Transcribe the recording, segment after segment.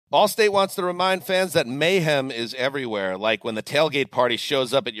Allstate wants to remind fans that mayhem is everywhere, like when the tailgate party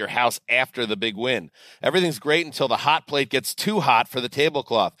shows up at your house after the big win. Everything's great until the hot plate gets too hot for the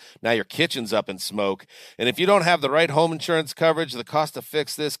tablecloth. Now your kitchen's up in smoke. And if you don't have the right home insurance coverage, the cost to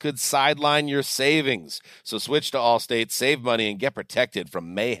fix this could sideline your savings. So switch to Allstate, save money, and get protected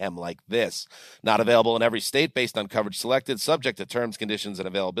from mayhem like this. Not available in every state based on coverage selected, subject to terms, conditions, and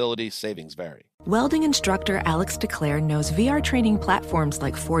availability. Savings vary. Welding instructor Alex DeClaire knows VR training platforms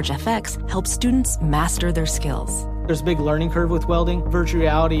like Forge FX help students master their skills. There's a big learning curve with welding. Virtual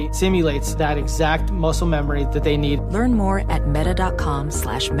reality simulates that exact muscle memory that they need. Learn more at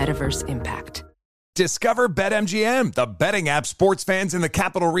meta.com/metaverse impact. Discover BetMGM, the betting app sports fans in the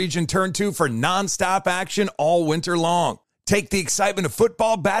capital region turn to for nonstop action all winter long. Take the excitement of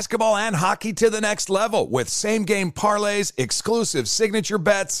football, basketball, and hockey to the next level with same-game parlays, exclusive signature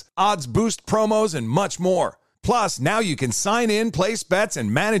bets, odds boost promos, and much more. Plus, now you can sign in, place bets,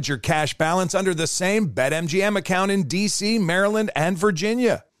 and manage your cash balance under the same BetMGM account in D.C., Maryland, and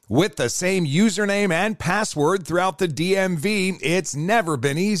Virginia. With the same username and password throughout the DMV, it's never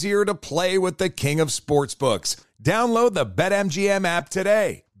been easier to play with the king of sportsbooks. Download the BetMGM app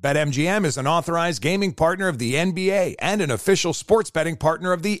today. BetMGM is an authorized gaming partner of the NBA and an official sports betting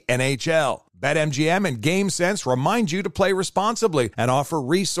partner of the NHL. BetMGM and GameSense remind you to play responsibly and offer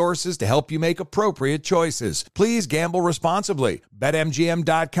resources to help you make appropriate choices. Please gamble responsibly.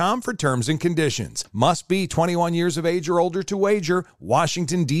 BetMGM.com for terms and conditions. Must be 21 years of age or older to wager.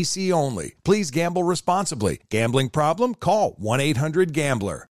 Washington, D.C. only. Please gamble responsibly. Gambling problem? Call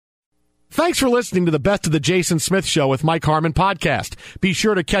 1-800-GAMBLER. Thanks for listening to the Best of the Jason Smith Show with Mike Harmon podcast. Be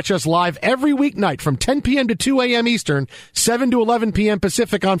sure to catch us live every weeknight from 10 p.m. to 2 a.m. Eastern, 7 to 11 p.m.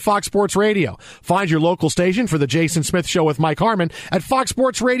 Pacific on Fox Sports Radio. Find your local station for the Jason Smith Show with Mike Harmon at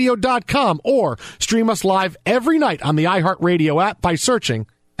foxsportsradio.com or stream us live every night on the iHeartRadio app by searching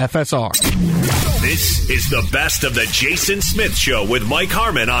FSR. This is the Best of the Jason Smith Show with Mike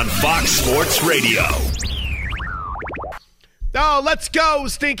Harmon on Fox Sports Radio. Oh, let's go,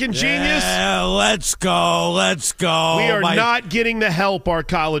 stinking genius. Yeah, let's go. We are not getting the help our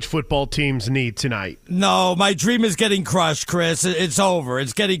college football teams need tonight. No, my dream is getting crushed, Chris. It's over.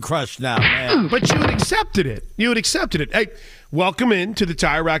 It's getting crushed now, man. But you had accepted it. Hey, welcome into the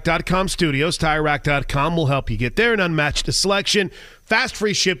TireRack.com studios. TireRack.com will help you get there. An unmatched selection, fast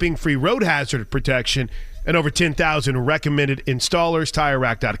free shipping, free road hazard protection, and over 10,000 recommended installers.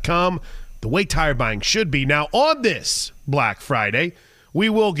 TireRack.com. The way tire buying should be. Now, on this Black Friday, we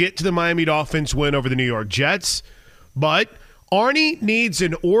will get to the Miami Dolphins win over the New York Jets, but Arnie needs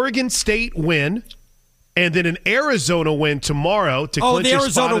an Oregon State win and then an Arizona win tomorrow to clinch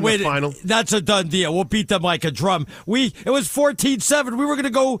a spot in the final. That's a done deal. We'll beat them like a drum. It was 14-7. We were going to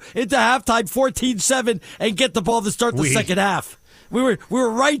go into halftime 14-7 and get the ball to start the second half. We were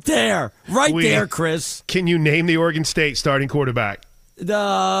right there. There, Chris. Can you name the Oregon State starting quarterback?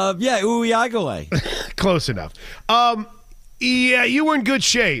 Uiagalelei. Close enough. Yeah, you were in good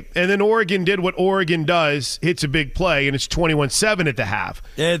shape. And then Oregon did what Oregon does, hits a big play, and it's 21-7 at the half.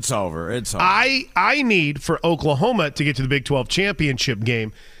 It's over. I need for Oklahoma to get to the Big 12 championship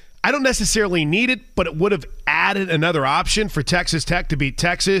game. I don't necessarily need it, but it would have added another option for Texas Tech to beat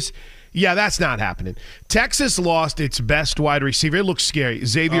Texas. Yeah, that's not happening. Texas lost its best wide receiver. It looks scary.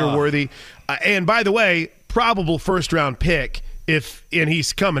 Xavier Worthy. And by the way, probable first-round pick. And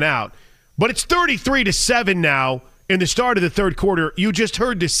he's coming out. But it's 33-7 now in the start of the third quarter. You just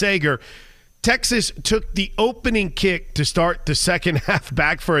heard DeSager. Texas took the opening kick to start the second half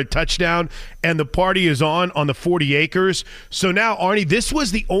back for a touchdown, and the party is on the 40 acres. So now, Arnie, this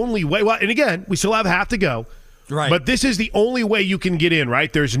was the only way. Well, and again, we still have half to go. Right. But this is the only way you can get in,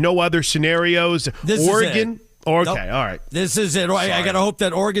 right? There's no other scenarios. Oregon. Okay, nope. All right. This is it. I got to hope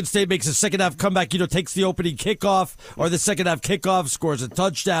that Oregon State makes a second-half comeback, takes the opening kickoff or the second-half kickoff, scores a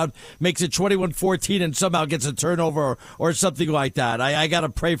touchdown, makes it 21-14, and somehow gets a turnover or something like that. I got to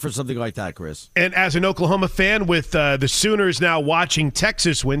pray for something like that, Chris. And as an Oklahoma fan with the Sooners now watching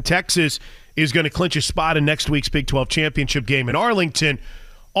Texas win, Texas is going to clinch a spot in next week's Big 12 championship game in Arlington.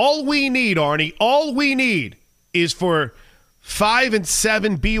 All we need, Arnie, is for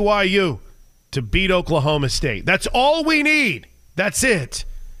 5-7 BYU to beat Oklahoma State. That's all we need. That's it.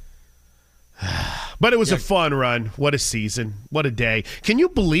 But it was a fun run. What a season. What a day. Can you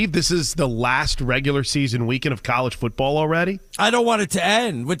believe this is the last regular season weekend of college football already? I don't want it to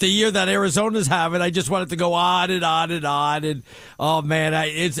end with the year that Arizona's having. I just want it to go on and on and on. And oh man,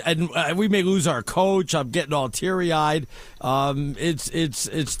 we may lose our coach. I'm getting all teary-eyed.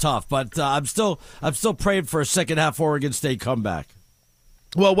 It's tough, but I'm still praying for a second half Oregon State comeback.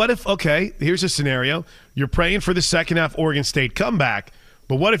 Well, what if, okay, here's a scenario. You're praying for the second half Oregon State comeback,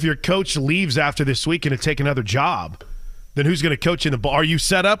 But what if your coach leaves after this weekend to take another job? Then who's going to coach in the ball? Are you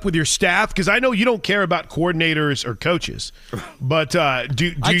set up with your staff? Because I know you don't care about coordinators or coaches. But do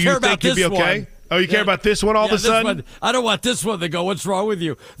you think you'll be okay? One. Oh, you care about this one all of a sudden? I don't want this one to go. What's wrong with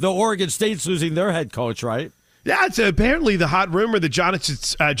you? The Oregon State's losing their head coach, right? Yeah, it's apparently the hot rumor that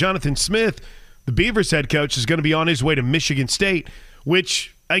Jonathan Smith, the Beavers head coach, is going to be on his way to Michigan State,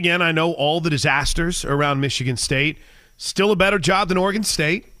 which, again, I know all the disasters around Michigan State. Still a better job than Oregon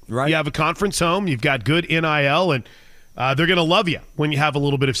State. Right. You have a conference home. You've got good NIL, and they're going to love you when you have a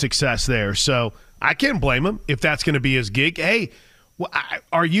little bit of success there. So I can't blame him if that's going to be his gig. Hey,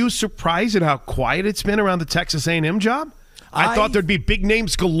 are you surprised at how quiet it's been around the Texas A&M job? I thought there'd be big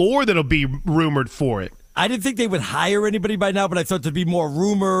names galore that'll be rumored for it. I didn't think they would hire anybody by now, but I thought there'd be more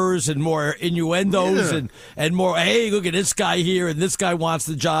rumors and more innuendos and more, hey, look at this guy here, and this guy wants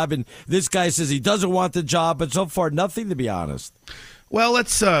the job, and this guy says he doesn't want the job, but so far nothing, to be honest. Well,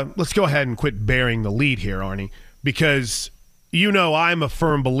 let's go ahead and quit bearing the lead here, Arnie, because you know I'm a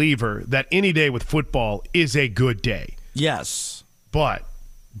firm believer that any day with football is a good day. Yes. But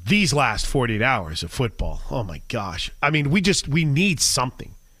these last 48 hours of football, oh my gosh. I mean, we need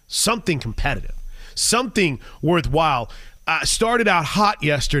something competitive, something worthwhile. Started out hot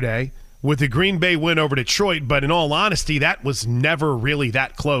yesterday with the Green Bay win over Detroit, but in all honesty, that was never really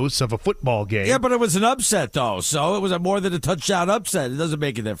that close of a football game. Yeah, but it was an upset, though, so it was more than a touchdown upset. It doesn't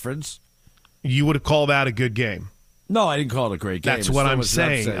make a difference. You would have called that a good game. No, I didn't call it a great game. That's what I'm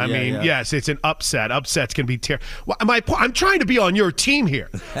saying. I mean, yes, it's an upset. Upsets can be terrible. Well, I'm trying to be on your team here.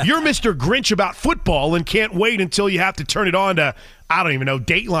 You're Mr. Grinch about football and can't wait until you have to turn it on to, I don't even know,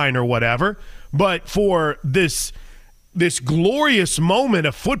 Dateline or whatever. But for this glorious moment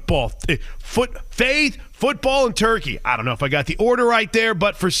of football, faith, football, and turkey. I don't know if I got the order right there,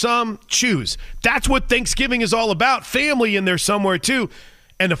 but for some, choose. That's what Thanksgiving is all about. Family in there somewhere, too.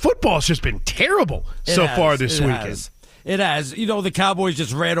 And the football's just been terrible so far this weekend. It has. You know, the Cowboys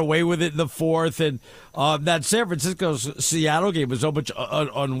just ran away with it in the fourth, and that San Francisco-Seattle game was so much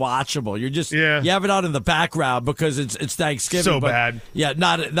unwatchable. You have it on in the background because it's Thanksgiving. So bad. Yeah,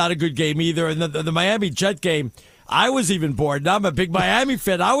 not a good game either. And the Miami Jet game, I was even bored. Now I'm a big Miami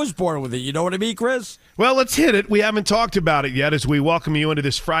fan. I was bored with it. You know what I mean, Chris? Well, let's hit it. We haven't talked about it yet as we welcome you into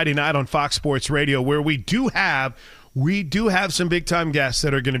this Friday night on Fox Sports Radio, where we do have some big-time guests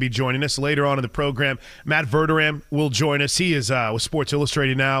that are going to be joining us later on in the program. Matt Verderame will join us. He is with Sports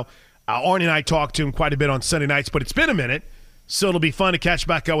Illustrated now. Arnie and I talked to him quite a bit on Sunday nights, but it's been a minute, so it'll be fun to catch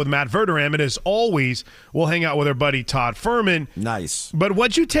back up with Matt Verderame. And as always, we'll hang out with our buddy Todd Furman. Nice. But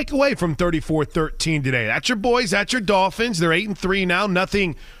what'd you take away from 34-13 today? That's your boys. That's your Dolphins. They're 8-3 now.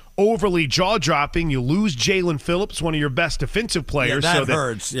 Nothing overly jaw-dropping. You lose Jalen Phillips, one of your best defensive players. Yeah, that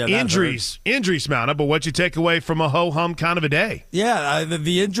hurts. Yeah, injuries mount up. But what'd you take away from a ho-hum kind of a day? Yeah,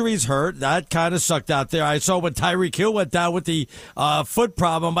 the injuries hurt. That kind of sucked out there. I saw when Tyreek Hill went down with the foot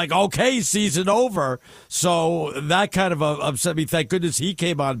problem. I'm like, okay, season over. So that kind of upset me. Thank goodness he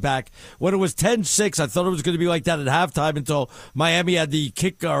came on back. When it was 10-6, I thought it was going to be like that at halftime until Miami had the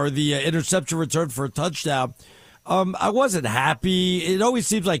kick or the interception return for a touchdown. I wasn't happy. It always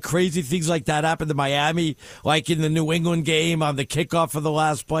seems like crazy things like that happen to Miami, like in the New England game on the kickoff for the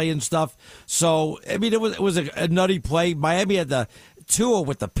last play and stuff. So, I mean, it was a nutty play. Miami had the Tua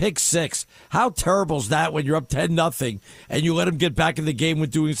with the pick six. How terrible is that when you're up 10-0 and you let them get back in the game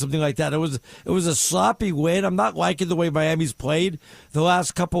with doing something like that? It was a sloppy win. I'm not liking the way Miami's played the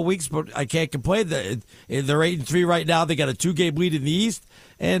last couple of weeks, but I can't complain. They're 8-3 right now. They got a 2-game lead in the East.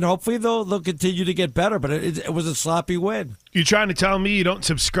 And hopefully they'll continue to get better, but it was a sloppy win. You trying to tell me you don't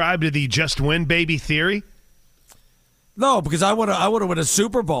subscribe to the just win baby theory? No, because I want to win a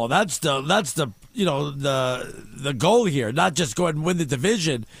Super Bowl. That's the goal here. Not just go ahead and win the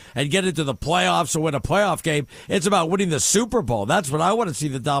division and get into the playoffs or win a playoff game. It's about winning the Super Bowl. That's what I want to see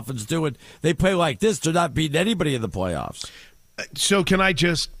the Dolphins do. And they play like this, they're not beating anybody in the playoffs. So can I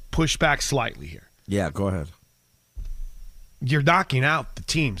just push back slightly here? Yeah, go ahead. You're knocking out the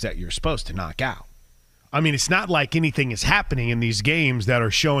teams that you're supposed to knock out. I mean, it's not like anything is happening in these games that are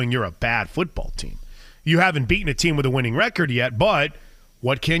showing you're a bad football team. You haven't beaten a team with a winning record yet, but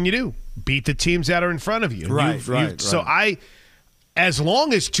what can you do? Beat the teams that are in front of you. Right. So as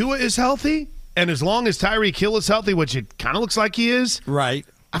long as Tua is healthy and as long as Tyreek Hill is healthy, which it kind of looks like he is, right,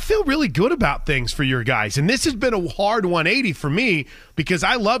 I feel really good about things for your guys. And this has been a hard 180 for me because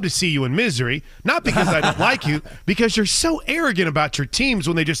I love to see you in misery. Not because I don't like you, because you're so arrogant about your teams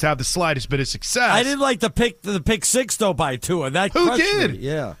when they just have the slightest bit of success. I didn't like the pick six, though, by Tua. That Who did? Me.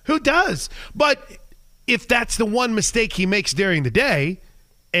 Yeah. Who does? But if that's the one mistake he makes during the day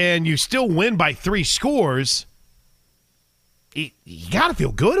and you still win by 3 scores, you got to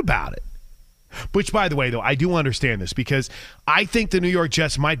feel good about it. Which, by the way, though, I do understand this because I think the New York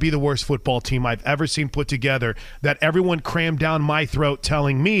Jets might be the worst football team I've ever seen put together that everyone crammed down my throat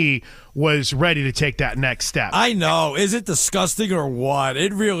telling me was ready to take that next step. I know. Is it disgusting or what?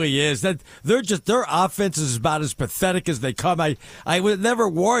 It really is. That their offense is about as pathetic as they come. I was never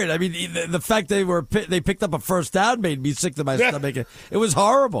worried. I mean, the fact they picked up a first down made me sick to my stomach. It was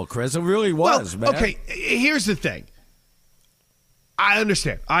horrible, Chris. It really was, man. Okay, here's the thing. I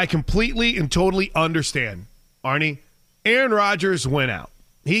understand. I completely and totally understand, Arnie. Aaron Rodgers went out.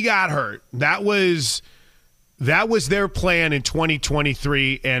 He got hurt. That was their plan in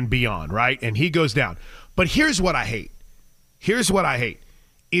 2023 and beyond, right? And he goes down. But here's what I hate.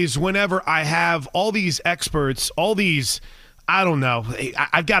 Is whenever I have all these experts, all these, I don't know,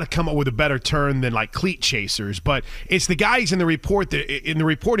 I've got to come up with a better term than like cleat chasers, but it's the guys in the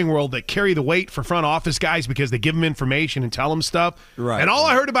reporting world that carry the weight for front office guys because they give them information and tell them stuff. Right. And all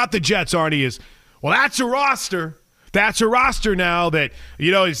I heard about the Jets, Arnie, is, well, that's a roster. That's a roster now that,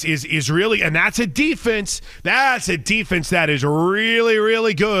 is really, and that's a defense. That's a defense that is really,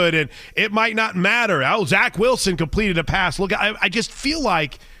 really good, and it might not matter. Oh, Zach Wilson completed a pass. Look, I just feel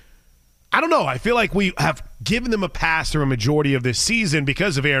like, I don't know. I feel like we have given them a pass through a majority of this season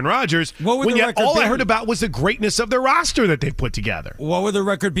because of Aaron Rodgers. When yet all I heard about was the greatness of their roster that they put together. What would the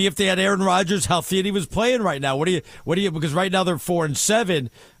record be if they had Aaron Rodgers healthy and he was playing right now? What do you? Because right now they're 4-7.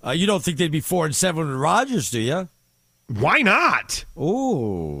 You don't think they'd be 4-7 with Rodgers, do you? Why not?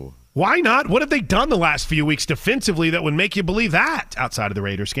 Ooh. Why not? What have they done the last few weeks defensively that would make you believe that outside of the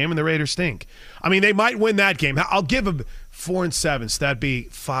Raiders game? And the Raiders stink. I mean, they might win that game. I'll give them 4-7. So that'd be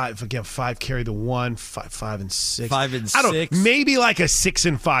 5. Again, 5 carry the 1, 5 and 6. 5 and 6. I don't know. Maybe like a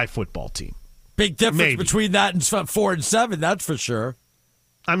 6-5 football team. Big difference between that and 4-7. That's for sure.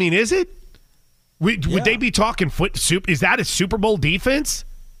 I mean, is it? Would they be talking Is that a Super Bowl defense?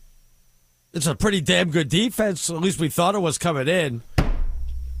 It's a pretty damn good defense. At least we thought it was coming in.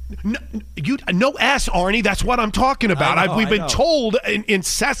 No S, Arnie. That's what I'm talking about. We've been told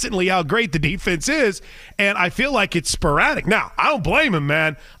incessantly how great the defense is, and I feel like it's sporadic. Now, I don't blame him,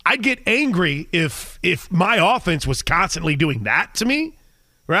 man. I'd get angry if my offense was constantly doing that to me,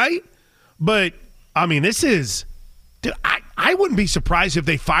 right? But, I mean, this is – I wouldn't be surprised if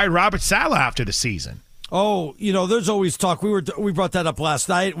they fired Robert Saleh after the season. Oh, there's always talk. We brought that up last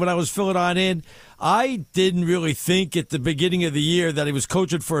night when I was filling on in. I didn't really think at the beginning of the year that he was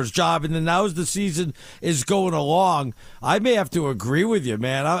coaching for his job, and then now as the season is going along, I may have to agree with you,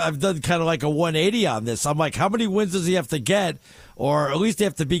 man. I've done kind of like a 180 on this. I'm like, how many wins does he have to get? Or at least they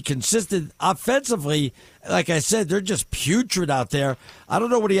have to be consistent offensively. Like I said, they're just putrid out there. I don't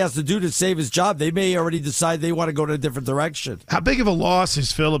know what he has to do to save his job. They may already decide they want to go in a different direction. How big of a loss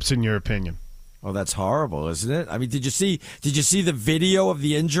is Phillips in your opinion? Oh, that's horrible, isn't it? I mean, did you see the video of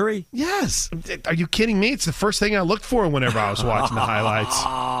the injury? Yes. Are you kidding me? It's the first thing I looked for whenever I was watching the highlights.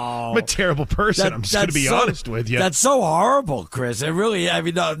 I'm a terrible person. I'm just going to be honest with you. That's so horrible, Chris. It really, I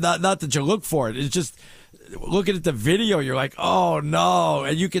mean, not that you look for it. It's just looking at the video, you're like, oh, no.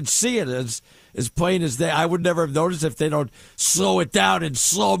 And you can see it as plain as day. I would never have noticed if they don't slow it down in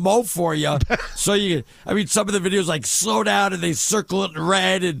slow-mo for you. So some of the videos like slow down and they circle it in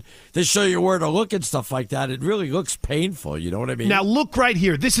red and they show you where to look and stuff like that. It really looks painful. You know what I mean? Now look right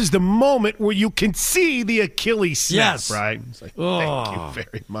here. This is the moment where you can see the Achilles snap, yes. Right? It's like, thank you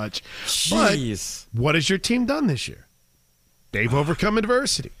very much. Jeez. But what has your team done this year? They've overcome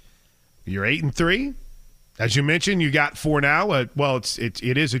adversity. You're 8-3. As you mentioned, you got 4 now. It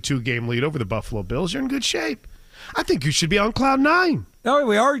is a 2-game lead over the Buffalo Bills. You're in good shape. I think you should be on cloud 9. No,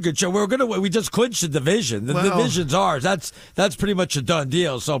 we are in good shape. We just clinched the division. The division's ours. That's pretty much a done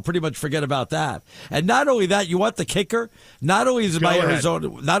deal. So pretty much forget about that. And not only that, you want the kicker. Not only is my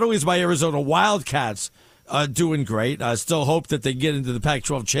Arizona Wildcats doing great. I still hope that they get into the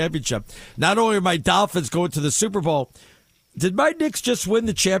Pac-12 championship. Not only are my Dolphins going to the Super Bowl. Did my Knicks just win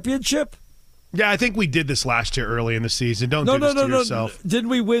the championship? Yeah, I think we did this last year early in the season. Don't do this to yourself. Didn't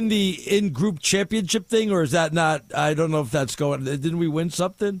we win the in-group championship thing, or is that not? I don't know if that's going. Didn't we win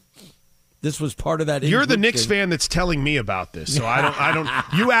something? This was part of that. You're the Knicks fan that's telling me about this, so I don't.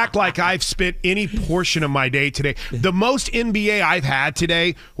 You act like I've spent any portion of my day today. The most NBA I've had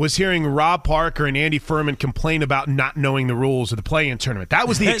today was hearing Rob Parker and Andy Furman complain about not knowing the rules of the play-in tournament. That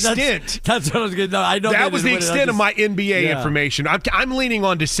was the extent. That's what I was going to know. I know that was the extent of my NBA information. I'm leaning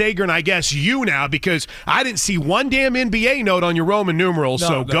on DeSager and I guess you now because I didn't see one damn NBA note on your Roman numerals.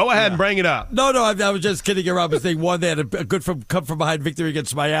 Go ahead and bring it up. No, I was just kidding around. I was saying one, they had a good come from behind victory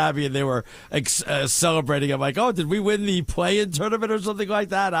against Miami, and they were celebrating. I'm like, oh, did we win the play-in tournament or something like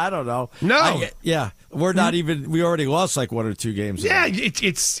that? I don't know. No. We're not even. We already lost like 1 or 2 games. Yeah,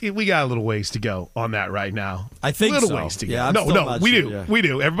 we got a little ways to go on that right now. I think little so. ways to go. Yeah, we do. We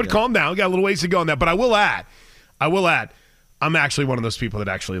do. Everybody calm down. We got a little ways to go on that. But I will add, I'm actually one of those people that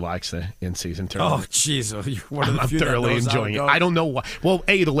actually likes the in-season tournament. Oh, jeez. You're one of the I'm few thoroughly that knows enjoying it. how it goes. I don't know why. Well,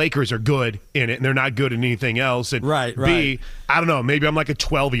 A, the Lakers are good in it, and they're not good in anything else. And Right. B, I don't know. Maybe I'm like a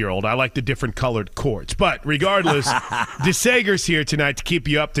 12-year-old. I like the different colored courts. But regardless, DeSager's here tonight to keep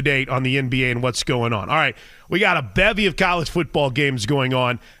you up to date on the NBA and what's going on. All right, we got a bevy of college football games going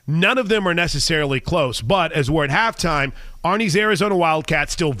on. None of them are necessarily close. But as we're at halftime, Arnie's Arizona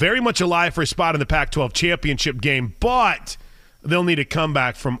Wildcats still very much alive for a spot in the Pac-12 championship game. But they'll need a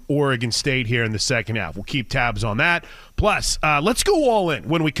comeback from Oregon State here in the second half. We'll keep tabs on that. Plus, let's go all in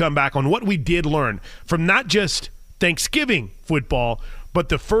when we come back on what we did learn from not just Thanksgiving football, but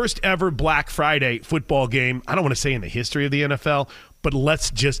the first ever Black Friday football game. I don't want to say in the history of the NFL, but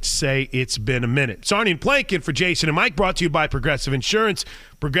let's just say it's been a minute. It's Arnie and Plank in for Jason and Mike, brought to you by Progressive Insurance.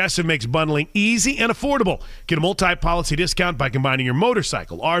 Progressive makes bundling easy and affordable. Get a multi-policy discount by combining your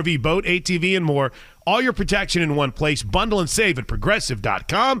motorcycle, RV, boat, ATV, and more. All your protection in one place. Bundle and save at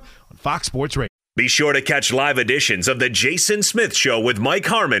Progressive.com on Fox Sports Radio. Be sure to catch live editions of The Jason Smith Show with Mike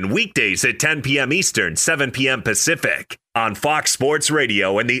Harmon weekdays at 10 p.m. Eastern, 7 p.m. Pacific on Fox Sports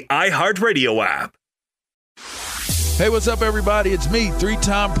Radio and the iHeartRadio app. Hey, what's up, everybody? It's me,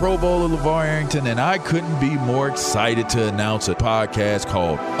 3-time Pro Bowler LeVar Arrington, and I couldn't be more excited to announce a podcast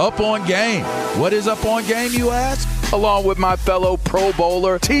called Up On Game. What is Up On Game, you ask? Along with my fellow Pro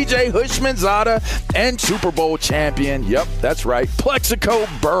Bowler, TJ Houshmandzadeh, and Super Bowl champion, yep, that's right, Plexico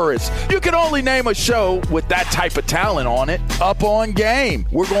Burress. You can only name a show with that type of talent on it. Up On Game.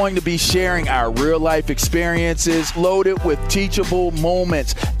 We're going to be sharing our real-life experiences loaded with teachable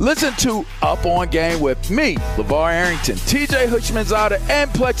moments. Listen to Up On Game with me, LeVar Arrington, TJ Houshmandzadeh, and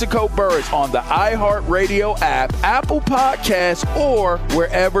Plexico Burress on the iHeartRadio app, Apple Podcasts, or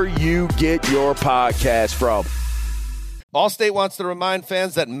wherever you get your podcasts from. Allstate wants to remind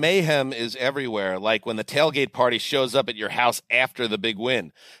fans that mayhem is everywhere, like when the tailgate party shows up at your house after the big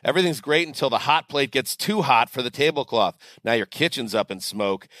win. Everything's great until the hot plate gets too hot for the tablecloth. Now your kitchen's up in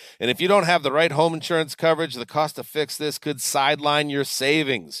smoke. And if you don't have the right home insurance coverage, the cost to fix this could sideline your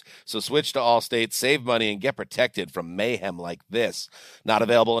savings. So switch to Allstate, save money, and get protected from mayhem like this. Not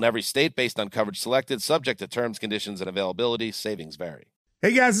available in every state based on coverage selected, subject to terms, conditions, and availability. Savings vary.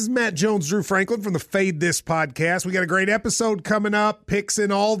 Hey guys, this is Matt Jones, Drew Franklin from the Fade This podcast. We got a great episode coming up, picks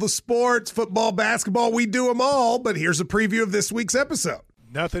in all the sports, football, basketball, we do them all, but here's a preview of this week's episode.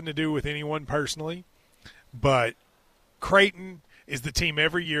 Nothing to do with anyone personally, but Creighton is the team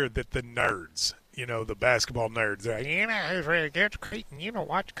every year that the nerds, the basketball nerds, they're like, who's Creighton,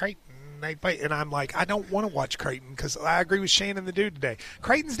 watch Creighton. They play, and I'm like, I don't want to watch Creighton because I agree with Shane and the dude today.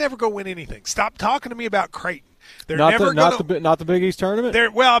 Creighton's never going to win anything. Stop talking to me about Creighton. They're not the Big East tournament.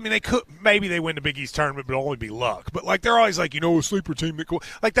 They could maybe they win the Big East tournament, but it'll only be luck. But they're always like, a sleeper team that cool.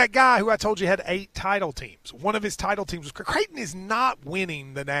 Like that guy who I told you had 8 title teams. One of his title teams was Creighton is not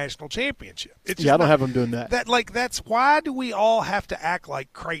winning the national championship. I don't have them doing that. That's why do we all have to act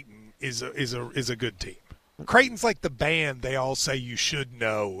like Creighton is a good team? Creighton's like the band they all say you should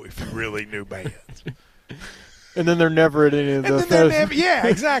know if you really knew bands. And then they're never at any of the yeah,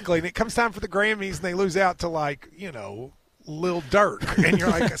 exactly. And it comes time for the Grammys, and they lose out to Lil Durk, and you're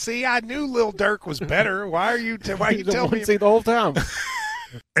like, "See, I knew Lil Durk was better. Why are you telling me?" See the whole time.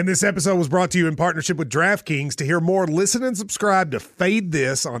 And this episode was brought to you in partnership with DraftKings. To hear more, listen and subscribe to Fade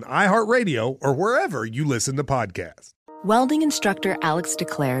This on iHeartRadio or wherever you listen to podcasts. Welding instructor Alex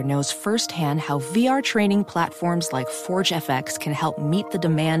DeClaire knows firsthand how VR training platforms like ForgeFX can help meet the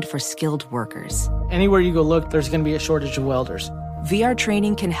demand for skilled workers. Anywhere you go look, there's going to be a shortage of welders. VR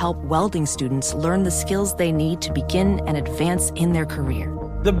training can help welding students learn the skills they need to begin and advance in their career.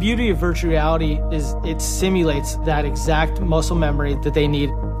 The beauty of virtual reality is it simulates that exact muscle memory that they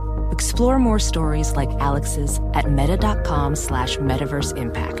need. Explore more stories like Alex's at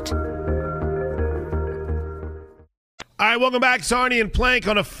meta.com/metaverseimpact. All right, welcome back. It's Arnie and Plank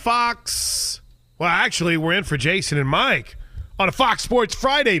on a Fox. Well, actually, we're in for Jason and Mike on a Fox Sports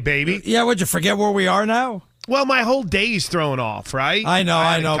Friday, baby. Yeah, would you forget where we are now? Well, my whole day's thrown off, right? I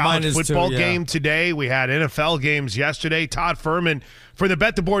know. Mine is football too, game today. We had NFL games yesterday. Todd Furman for the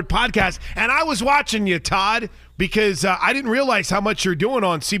Bet the Board podcast. And I was watching you, Todd, because I didn't realize how much you're doing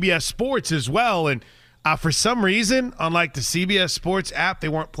on CBS Sports as well. And for some reason, unlike the CBS Sports app, they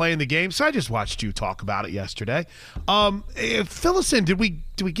weren't playing the game. So I just watched you talk about it yesterday. Fill us in. Did we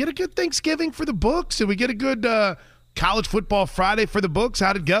get a good Thanksgiving for the books? Did we get a good college football Friday for the books?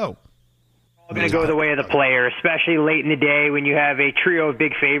 How'd it go? Going to go the way of the player, especially late in the day when you have a trio of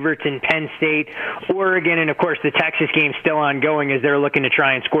big favorites in Penn State, Oregon, and of course the Texas game still ongoing as they're looking to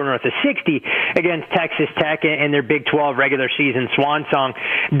try and score north of 60 against Texas Tech and their Big 12 regular season swan song.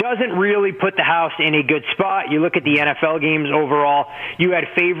 Doesn't really put the house in a good spot. You look at the NFL games overall, you had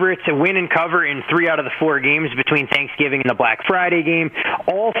favorites to win and cover in 3 out of the 4 games between Thanksgiving and the Black Friday game.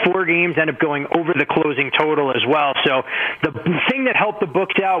 All 4 games end up going over the closing total as well. So the thing that helped the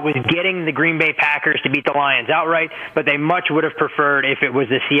books out was getting the Green Bay Packers to beat the Lions outright, but they much would have preferred if it was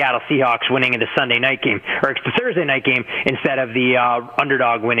the Seattle Seahawks winning in the Sunday night game, or it's the Thursday night game, instead of the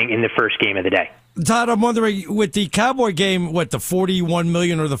underdog winning in the first game of the day. Todd, I'm wondering, with the Cowboy game, the 41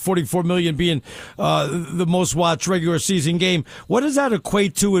 million or the 44 million being the most watched regular season game, what does that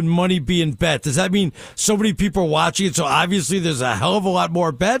equate to in money being bet? Does that mean so many people are watching it, so obviously there's a hell of a lot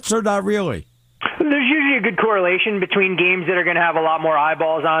more bets, or not really? There's usually a good correlation between games that are going to have a lot more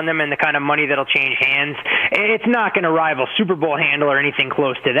eyeballs on them and the kind of money that'll change hands. It's not going to rival Super Bowl handle or anything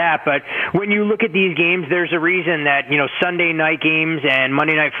close to that, but when you look at these games, there's a reason that, Sunday night games and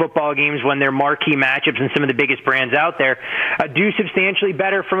Monday night football games, when they're marquee matchups and some of the biggest brands out there, do substantially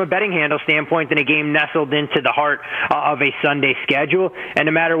better from a betting handle standpoint than a game nestled into the heart of a Sunday schedule. And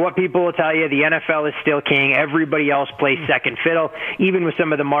no matter what people will tell you, the NFL is still king. Everybody else plays second fiddle, even with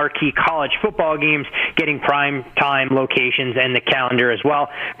some of the marquee college football games getting prime time locations and the calendar as well.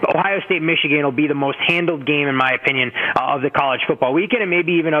 Ohio State, Michigan will be the most handled game, in my opinion, of the college football weekend and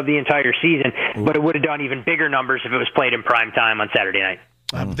maybe even of the entire season, but it would have done even bigger numbers if it was played in prime time on Saturday night.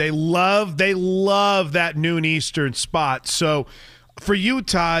 They love that noon Eastern spot. So for you,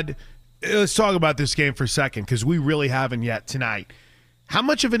 Todd, let's talk about this game for a second, because we really haven't yet tonight. How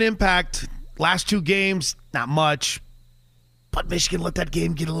much of an impact, last 2 games, not much, but Michigan let that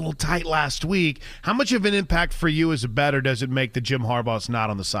game get a little tight last week. How much of an impact for you as a bettor does it make that Jim Harbaugh's not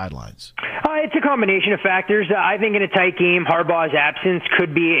on the sidelines? It's a combination of factors. I think in a tight game, Harbaugh's absence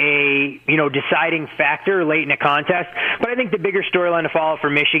could be a deciding factor late in a contest. But I think the bigger storyline to follow for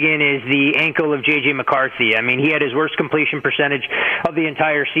Michigan is the ankle of J.J. McCarthy. I mean, he had his worst completion percentage of the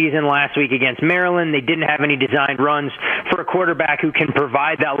entire season last week against Maryland. They didn't have any designed runs for a quarterback who can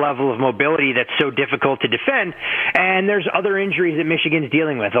provide that level of mobility that's so difficult to defend. And there's other injuries that Michigan's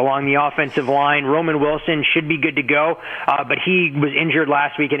dealing with along the offensive line. Roman Wilson should be good to go, but he was injured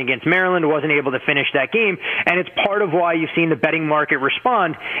last weekend against Maryland, wasn't able to finish that game, and it's part of why you've seen the betting market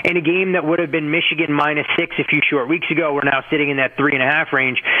respond. In a game that would have been Michigan -6 a few short weeks ago, we're now sitting in that 3.5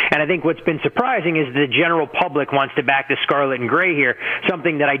 range, and I think what's been surprising is the general public wants to back the Scarlet and Gray here,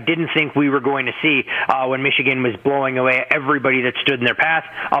 something that I didn't think we were going to see when Michigan was blowing away everybody that stood in their path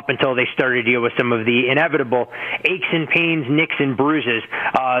up until they started to deal with some of the inevitable aches and pains, nicks and bruises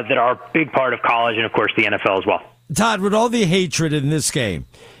that are a big part of college and, of course, the NFL as well. Todd, with all the hatred in this game,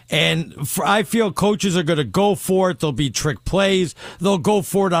 and I feel coaches are going to go for it. There'll be trick plays. They'll go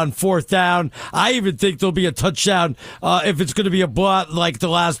for it on 4th down. I even think there'll be a touchdown if it's going to be a blot like the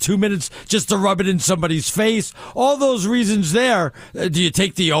last 2 minutes just to rub it in somebody's face. All those reasons there. Do you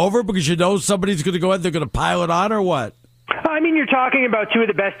take the over because you know somebody's going to go ahead, they're going to pile it on, or what? I mean, you're talking about 2 of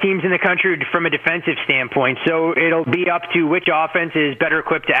the best teams in the country from a defensive standpoint, so it'll be up to which offense is better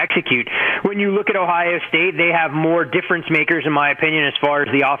equipped to execute. When you look at Ohio State, they have more difference makers, in my opinion, as far as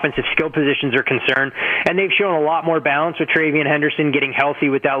the offensive skill positions are concerned, and they've shown a lot more balance with TreVeyon Henderson getting healthy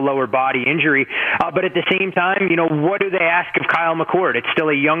with that lower body injury. But at the same time, what do they ask of Kyle McCord? It's still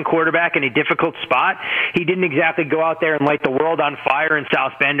a young quarterback in a difficult spot. He didn't exactly go out there and light the world on fire in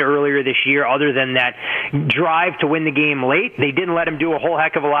South Bend earlier this year, other than that drive to win the game late. They didn't let him do a whole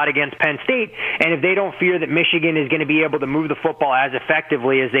heck of a lot against Penn State, and if they don't fear that Michigan is going to be able to move the football as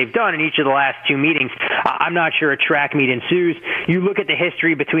effectively as they've done in each of the last 2 meetings, I'm not sure a track meet ensues. You look at the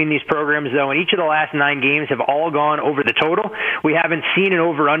history between these programs, though, and each of the last 9 games have all gone over the total. We haven't seen an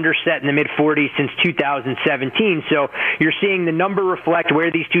over-under set in the mid-40s since 2017, so you're seeing the number reflect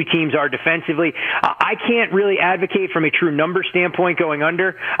where these 2 teams are defensively. I can't really advocate from a true number standpoint going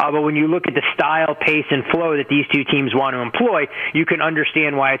under, but when you look at the style, pace, and flow that these 2 teams want to employ, you can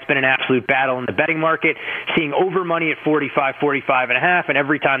understand why it's been an absolute battle in the betting market. Seeing over money at 45, 45.5, and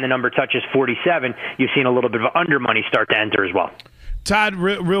every time the number touches 47, you've seen a little bit of under money start to enter as well. Todd,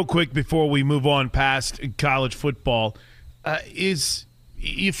 real quick before we move on past college football,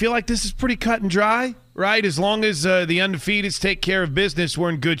 you feel like this is pretty cut and dry, right? As long as the undefeateds take care of business, we're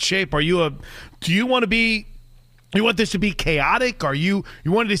in good shape. Do you want this to be chaotic? You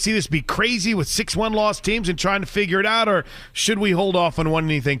wanted to see this be crazy with 6-1 loss teams and trying to figure it out, or should we hold off on wanting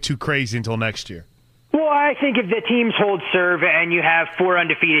anything too crazy until next year? Well, I think if the teams hold serve and you have 4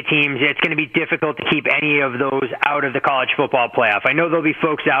 undefeated teams, it's going to be difficult to keep any of those out of the college football playoff. I know there'll be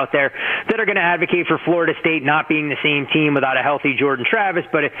folks out there that are going to advocate for Florida State not being the same team without a healthy Jordan Travis,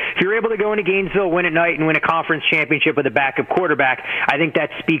 but if you're able to go into Gainesville, win at night, and win a conference championship with a backup quarterback, I think that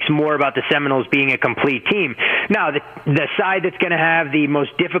speaks more about the Seminoles being a complete team. Now, the side that's going to have the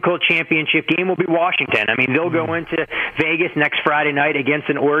most difficult championship game will be Washington. I mean, they'll go into Vegas next Friday night against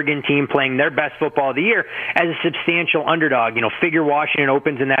an Oregon team playing their best football of the year as a substantial underdog. Figure Washington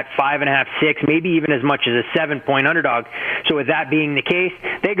opens in that 5.5, 6, maybe even as much as a 7-point underdog. So with that being the case,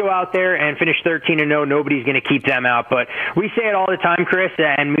 they go out there and finish 13-0. Nobody's going to keep them out. But we say it all the time, Chris,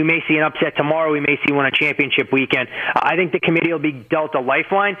 and we may see an upset tomorrow. We may see one on championship weekend. I think the committee will be dealt a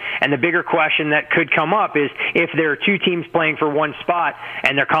lifeline, and the bigger question that could come up is if there are 2 teams playing for one spot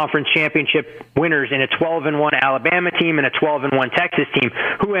and they're conference championship winners in a 12-1 Alabama team and a 12-1 Texas team,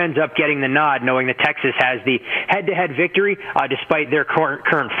 who ends up getting the nod, knowing that Texas has the head-to-head victory despite their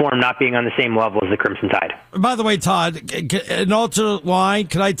current form not being on the same level as the Crimson Tide. By the way, Todd, an alternate line,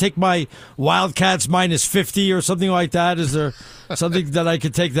 can I take my Wildcats minus 50 or something like that? Is there something that I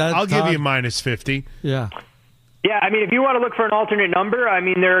could take that? I'll Todd? give you minus 50. Yeah. Yeah, I mean, if you want to look for an alternate number, I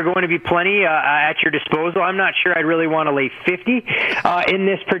mean, there are going to be plenty at your disposal. I'm not sure I'd really want to lay 50 in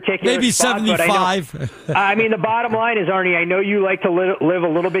this particular maybe spot. 75. I mean, the bottom line is, Arnie, I know you like to live a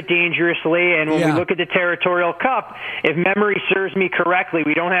little bit dangerously, and when we look at the Territorial Cup, if memory serves me correctly,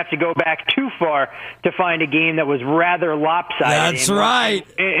 we don't have to go back too far to find a game that was rather lopsided. That's right.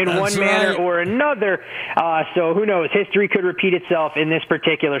 In one manner or another. So who knows? History could repeat itself in this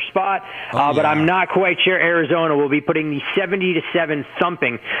particular spot, but I'm not quite sure Arizona will be putting the 70-7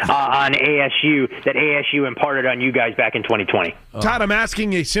 thumping on ASU that ASU imparted on you guys back in 2020. Todd, I'm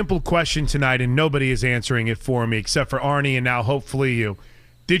asking a simple question tonight, and nobody is answering it for me except for Arnie and now hopefully you.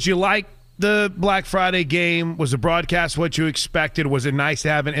 Did you like the Black Friday game? Was the broadcast what you expected? Was it nice to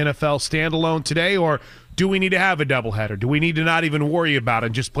have an NFL standalone today, or do we need to have a doubleheader? Do we need to not even worry about it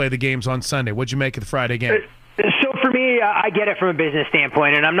and just play the games on Sunday? What'd you make of the Friday game? So for me, I get it from a business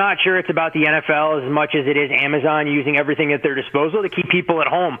standpoint, and I'm not sure it's about the NFL as much as it is Amazon using everything at their disposal to keep people at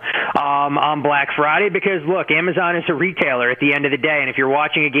home on Black Friday. Because, look, Amazon is a retailer at the end of the day, and if you're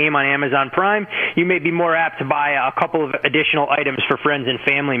watching a game on Amazon Prime, you may be more apt to buy a couple of additional items for friends and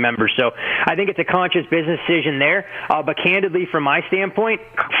family members. So I think it's a conscious business decision there. But candidly, from my standpoint,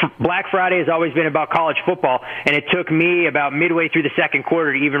 Black Friday has always been about college football, and it took me about midway through the second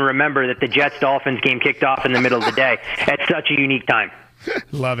quarter to even remember that the Jets-Dolphins game kicked off in the middle of the day at such a unique time.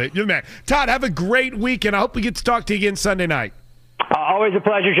 Love it. You're the man. Todd, have a great weekend. I hope we get to talk to you again Sunday night. Always a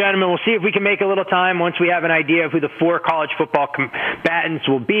pleasure, gentlemen. We'll see if we can make a little time once we have an idea of who the 4 college football combatants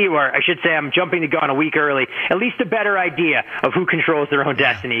will be, or I should say I'm jumping the gun a week early, at least a better idea of who controls their own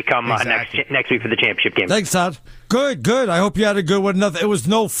destiny come next week for the championship game. Thanks, Todd. Good. I hope you had a good one. It was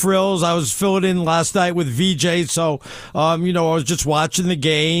no frills. I was filling in last night with VJ, so, I was just watching the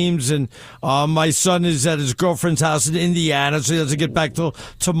games, and my son is at his girlfriend's house in Indiana, so he doesn't get back till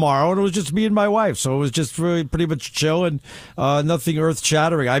tomorrow, and it was just me and my wife, so it was just really pretty much chill and nothing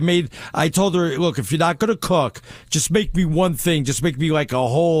earth-shattering. I told her, look, if you're not going to cook, just make me one thing. Just make me like a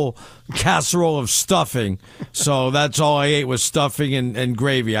whole casserole of stuffing. So that's all I ate was stuffing and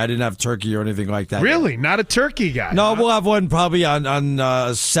gravy. I didn't have turkey or anything like that. Really? Not a turkey guy? No, we'll have one probably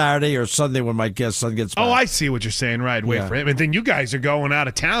on Saturday or Sunday when my son gets back. Oh, I see what you're saying. Right, wait for him. And then you guys are going out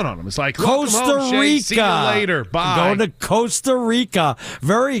of town on him. It's like, Costa Rica. See you later. Bye. Going to Costa Rica.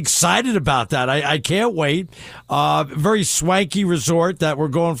 Very excited about that. I can't wait. Very swanky resort that we're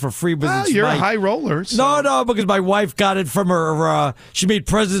going for free. But you're a high roller. So. No, because my wife got it from her. She made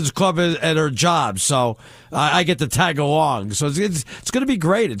President's Club at her job, so I get to tag along. So it's going to be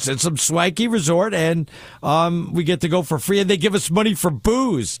great. It's some swanky resort, and we get to go for free, and they give us money for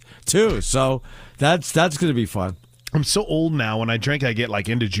booze too. So that's going to be fun. I'm so old now. When I drink, I get like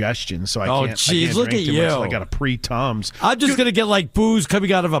indigestion, so I can't. Oh, jeez, look at you! Much, so I got a pre-Tums. I'm just gonna get like booze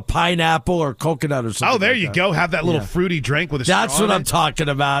coming out of a pineapple or coconut or something. Oh, there like you that. go. Have that little fruity drink with a straw. That's what I'm talking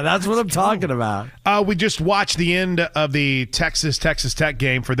about. That's what I'm talking about. We just watched the end of the Texas Tech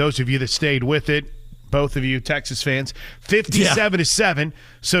game. For those of you that stayed with it, both of you Texas fans, 57-7.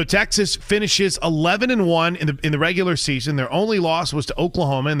 So Texas finishes 11-1 in the regular season. Their only loss was to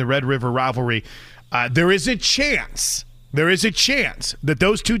Oklahoma in the Red River rivalry. There is a chance that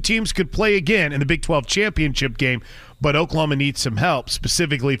those two teams could play again in the Big 12 championship game, but Oklahoma needs some help,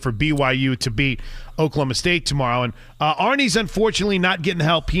 specifically for BYU to beat Oklahoma State tomorrow. And Arnie's unfortunately not getting the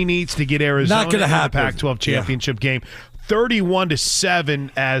help he needs to get Arizona in the Pac-12 championship game.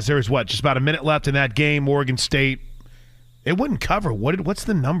 31-7, as there's just about a minute left in that game. Oregon State It wouldn't cover. What's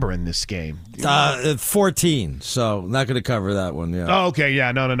the number in this game? 14, so not going to cover that one. Yeah. Oh, okay.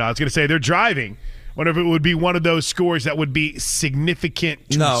 Yeah, no. I was going to say they're driving. Wonder if it would be one of those scores that would be significant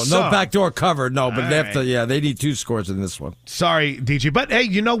to No some. backdoor cover. No, but All they have right. to. Yeah, they need 2 scores in this one. Sorry, DJ. But, hey,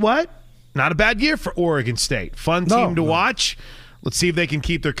 you know what? Not a bad year for Oregon State. Fun team to watch. Let's see if they can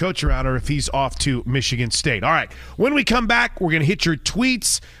keep their coach around or if he's off to Michigan State. All right. When we come back, we're going to hit your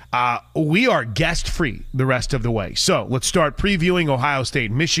tweets. We are guest-free the rest of the way. So let's start previewing Ohio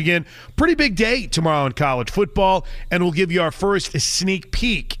State, Michigan. Pretty big day tomorrow in college football, and we'll give you our first sneak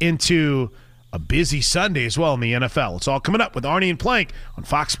peek into a busy Sunday as well in the NFL. It's all coming up with Arnie and Plank on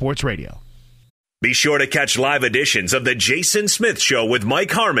Fox Sports Radio. Be sure to catch live editions of The Jason Smith Show with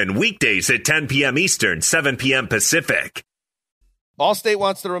Mike Harmon weekdays at 10 p.m. Eastern, 7 p.m. Pacific. Allstate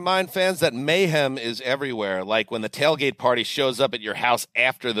wants to remind fans that mayhem is everywhere, like when the tailgate party shows up at your house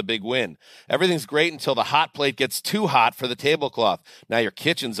after the big win. Everything's great until the hot plate gets too hot for the tablecloth. Now your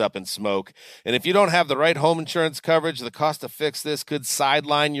kitchen's up in smoke. And if you don't have the right home insurance coverage, the cost to fix this could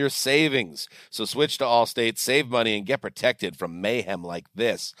sideline your savings. So switch to Allstate, save money, and get protected from mayhem like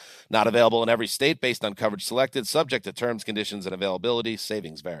this. Not available in every state based on coverage selected, subject to terms, conditions, and availability.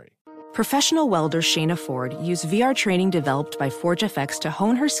 Savings vary. Professional welder Shayna Ford used VR training developed by ForgeFX to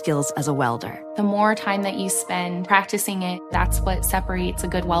hone her skills as a welder. The more time that you spend practicing it, that's what separates a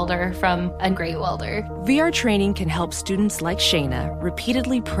good welder from a great welder. VR training can help students like Shayna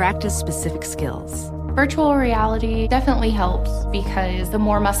repeatedly practice specific skills. Virtual reality definitely helps because the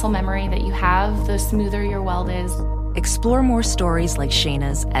more muscle memory that you have, the smoother your weld is. Explore more stories like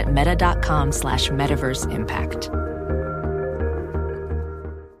Shayna's at meta.com/metaverseimpact.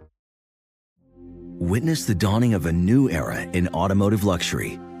 Witness the dawning of a new era in automotive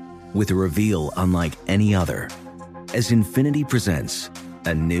luxury with a reveal unlike any other as Infiniti presents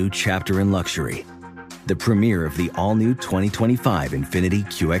a new chapter in luxury, the premiere of the all-new 2025 Infiniti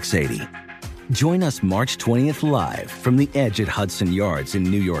QX80. Join us March 20th live from the Edge at Hudson Yards in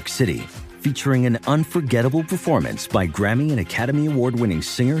New York City, featuring an unforgettable performance by Grammy and Academy Award-winning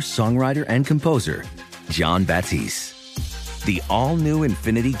singer, songwriter, and composer Jon Batiste. The all-new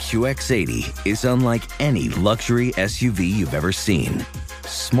Infiniti QX80 is unlike any luxury SUV you've ever seen.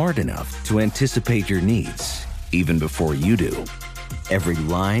 Smart enough to anticipate your needs, even before you do. Every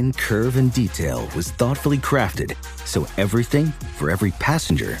line, curve, and detail was thoughtfully crafted, so everything for every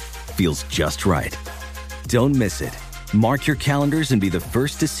passenger feels just right. Don't miss it. Mark your calendars and be the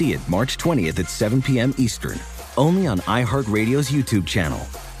first to see it March 20th at 7 p.m. Eastern, only on iHeartRadio's YouTube channel.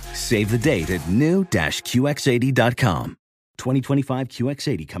 Save the date at new-QX80.com. 2025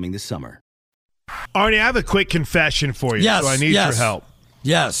 QX80 coming this summer. Arnie, I have a quick confession for you, so I need your help.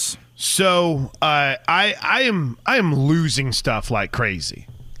 Yes. So I am losing stuff like crazy.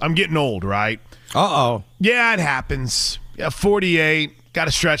 I'm getting old, right? Uh-oh. Yeah, it happens. Yeah, 48. Got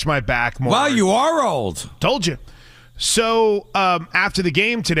to stretch my back more. Wow, you are old. Told you. So after the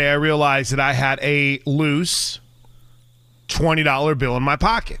game today, I realized that I had a loose $20 bill in my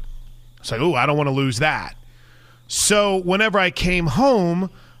pocket. It's like, I don't want to lose that. So whenever I came home,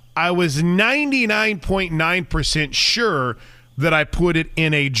 I was 99.9% sure that I put it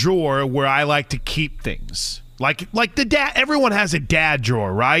in a drawer where I like to keep things. Like the dad, everyone has a dad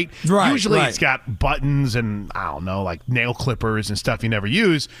drawer, right? Right. Usually it's got buttons and, I don't know, like nail clippers and stuff you never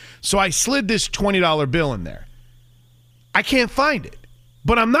use. So I slid this $20 bill in there. I can't find it.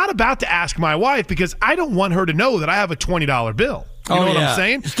 But I'm not about to ask my wife because I don't want her to know that I have a $20 bill. You know what I'm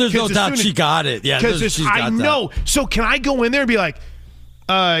saying? There's no doubt she got it. Yeah, because I know. That. So can I go in there and be like,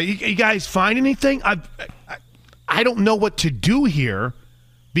 you guys find anything? I don't know what to do here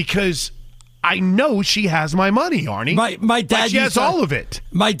because I know she has my money, Arnie. My dad she has all of it.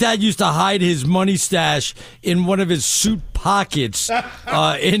 My dad used to hide his money stash in one of his suit pockets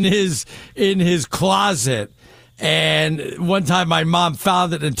in his closet. And one time my mom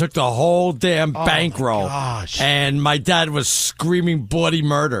found it and took the whole damn bankroll. Gosh. And my dad was screaming bloody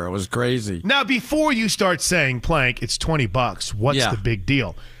murder. It was crazy. Now, before you start saying, Plank, it's $20, what's the big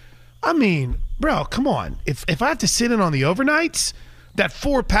deal? I mean, bro, come on. If I have to sit in on the overnights, that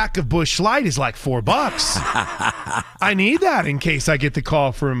 4-pack of Busch Light is like $4. I need that in case I get the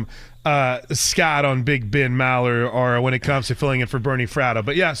call from Scott on Big Ben Maller or when it comes to filling in for Bernie Fratto.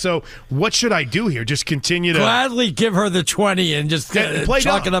 But yeah, so what should I do here? Just continue to gladly give her the 20 and just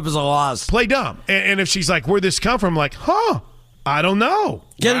chalk it up as a loss. Play dumb. And if she's like, where'd this come from? I'm like, I don't know.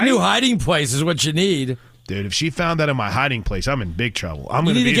 Get a new hiding place is what you need. dude. If she found that in my hiding place, I'm in big trouble. I'm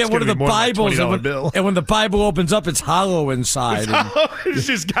you going need to get one of the Bibles, and when the Bible opens up, it's hollow inside. It's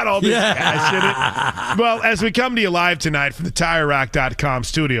just got all this cash in it. Well, as we come to you live tonight from the TireRack.com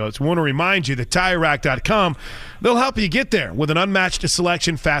studios, I want to remind you that TireRack.com, they'll help you get there with an unmatched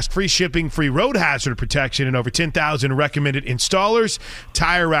selection, fast, free shipping, free road hazard protection, and over 10,000 recommended installers.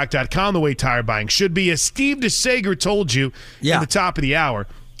 TireRack.com, the way tire buying should be. As Steve DeSager told you in the top of the hour,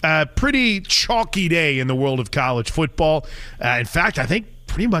 a pretty chalky day in the world of college football. In fact, I think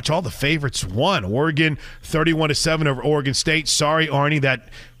pretty much all the favorites won. Oregon 31-7 over Oregon State. Sorry, Arnie, that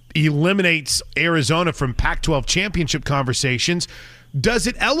eliminates Arizona from Pac-12 championship conversations. Does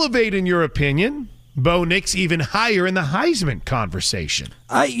it elevate, in your opinion, Bo Nix even higher in the Heisman conversation?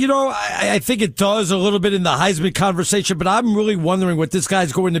 I think it does a little bit in the Heisman conversation, but I'm really wondering what this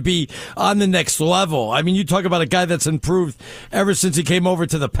guy's going to be on the next level. I mean, you talk about a guy that's improved ever since he came over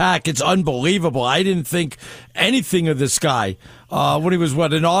to the Pac. It's unbelievable. I didn't think anything of this guy when he was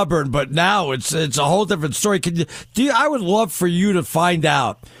in Auburn, but now it's a whole different story. I would love for you to find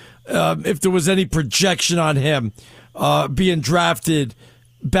out if there was any projection on him being drafted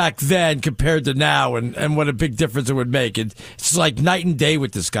back then compared to now, and what a big difference it would make. It's like night and day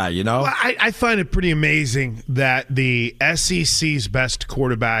with this guy, you know? Well, I find it pretty amazing that the SEC's best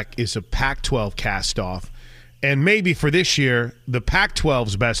quarterback is a Pac-12 cast-off, and maybe for this year, the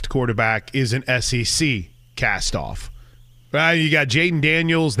Pac-12's best quarterback is an SEC cast-off. Right? You got Jaden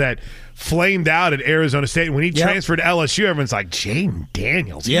Daniels that flamed out at Arizona State. When he transferred to LSU, everyone's like, Jaden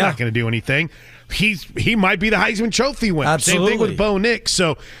Daniels, he's not going to do anything. He might be the Heisman Trophy winner. Absolutely. Same thing with Bo Nix.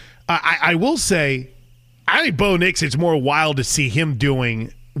 So I will say, I think Bo Nix, it's more wild to see him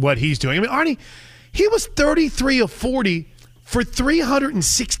doing what he's doing. I mean, Arnie, he was 33 of 40 for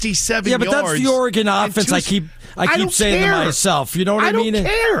 367 yards. Yeah, but that's the Oregon offense. I keep saying to myself. You know what I mean? I don't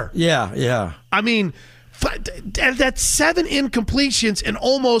care. Yeah. I mean, that's 7 incompletions and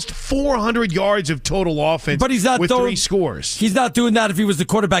almost 400 yards of total offense, but he's not with 3 scores. He's not doing that if he was the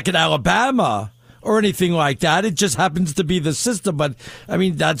quarterback at Alabama or anything like that. It just happens to be the system. But, I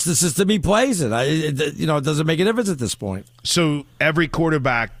mean, that's the system he plays in. It doesn't make a difference at this point. So every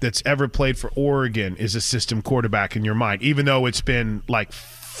quarterback that's ever played for Oregon is a system quarterback in your mind, even though it's been like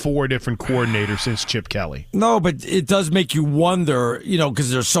 4 different coordinators since Chip Kelly. No, but it does make you wonder,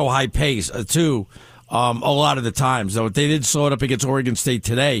 because they're so high pace, too. A lot of the times, though, they did slow it up against Oregon State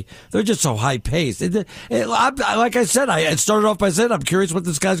today. They're just so high paced. Like I said, I started off by saying I'm curious what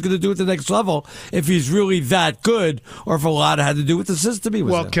this guy's going to do at the next level. If he's really that good, or if a lot had to do with the system he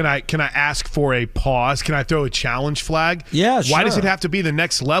was in. Can I ask for a pause? Can I throw a challenge flag? Yeah, sure. Why does it have to be the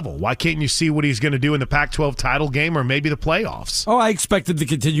next level? Why can't you see what he's going to do in the Pac-12 title game or maybe the playoffs? Oh, I expect him to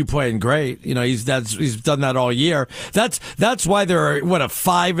continue playing great. He's done that all year. That's why they're a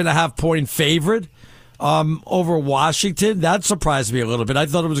 5.5 point favorite. Over Washington. That surprised me a little bit. I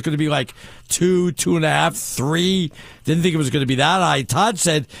thought it was going to be like 2, 2.5, 3. Didn't think it was going to be that high. Todd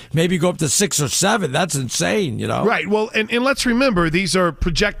said maybe go up to 6 or 7. That's insane, Right. Well, and let's remember, these are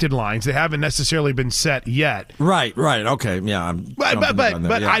projected lines. They haven't necessarily been set yet. Right. Okay. Yeah.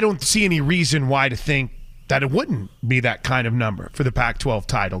 But I don't see any reason why to think that it wouldn't be that kind of number for the Pac-12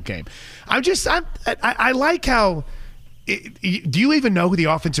 title game. I like how. Do you even know who the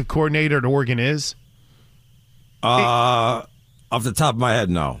offensive coordinator at Oregon is? Off the top of my head,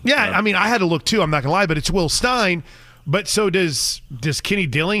 no. Yeah, I mean, I had to look too. I'm not gonna lie, but it's Will Stein. But so does Kenny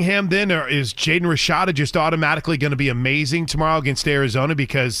Dillingham then, or is Jaden Rashada just automatically going to be amazing tomorrow against Arizona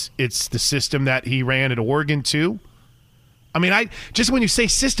because it's the system that he ran at Oregon too? I mean, just when you say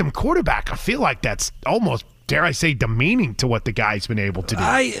system quarterback, I feel like that's almost, dare I say, demeaning to what the guy's been able to do.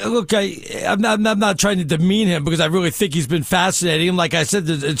 I'm not trying to demean him because I really think he's been fascinating. And like I said,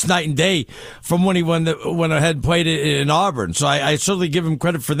 it's night and day from when he went ahead and played in Auburn. So I certainly give him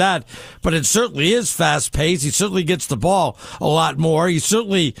credit for that. But it certainly is fast paced. He certainly gets the ball a lot more. He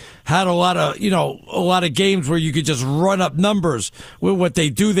certainly had a lot of games where you could just run up numbers with what they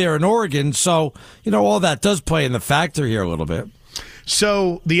do there in Oregon. So all that does play in the factor here a little bit.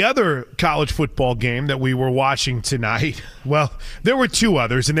 So the other college football game that we were watching tonight, well, there were 2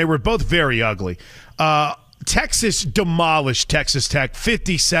 others, and they were both very ugly. Texas demolished Texas Tech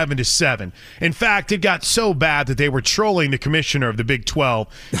 57-7. In fact, it got so bad that they were trolling the commissioner of the Big 12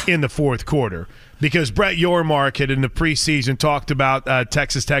 in the fourth quarter because Brett Yormark had in the preseason talked about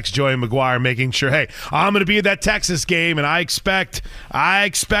Texas Tech's Joey McGuire making sure, hey, I'm going to be at that Texas game, and I expect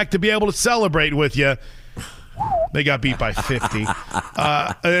to be able to celebrate with you. They got beat by 50.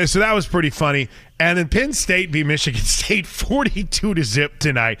 So that was pretty funny. And then Penn State beat Michigan State 42-0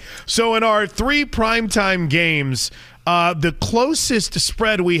 tonight. So in our 3 primetime games, The closest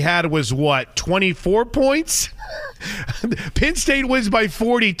spread we had was, 24 points? Penn State wins by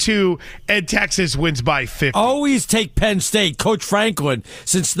 42, and Texas wins by 50. Always take Penn State. Coach Franklin,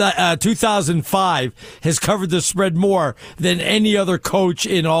 since 2005, has covered the spread more than any other coach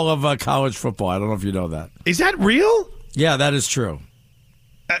in all of college football. I don't know if you know that. Is that real? Yeah, that is true.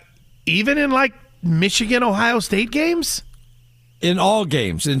 Even in, Michigan, Ohio State games? In all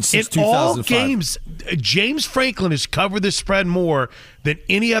games since 2005. All games, James Franklin has covered the spread more than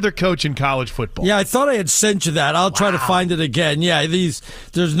any other coach in college football. Yeah, I thought I had sent you that. I'll try to find it again. Yeah,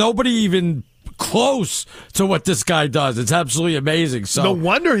 there's nobody even close to what this guy does. It's absolutely amazing. So no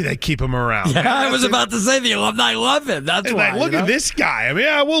wonder they keep him around. Yeah, I was about to say the alumni love him. That's why. Look at this guy. I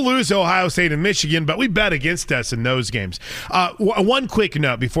mean, we'll lose to Ohio State and Michigan, but we bet against us in those games. One quick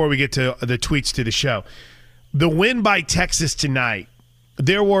note before we get to the tweets to the show. The win by Texas tonight,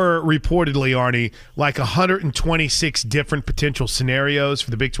 there were reportedly, Arnie, 126 different potential scenarios for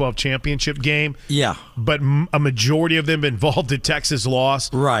the Big 12 championship game. Yeah. But a majority of them involved the Texas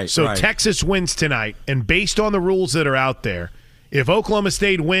loss. Right. So Texas wins tonight, and based on the rules that are out there, if Oklahoma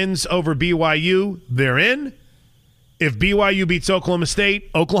State wins over BYU, they're in. If BYU beats Oklahoma State,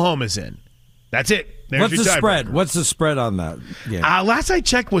 Oklahoma's in. That's it. What's the spread? What's the spread on that? Yeah. Last I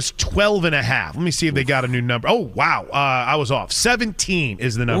checked was 12.5. Let me see if they got a new number. Oh, wow. I was off. 17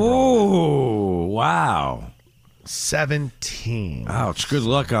 is the number. Oh, wow. 17. Ouch. Good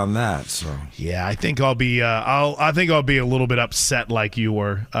luck on that. So yeah, I think I'll be I think I'll be a little bit upset like you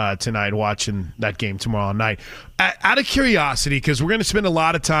were tonight watching that game tomorrow night. Out of curiosity, because we're going to spend a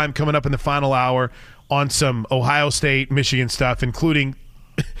lot of time coming up in the final hour on some Ohio State, Michigan stuff, including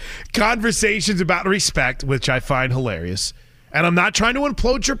conversations about respect, which I find hilarious. And I'm not trying to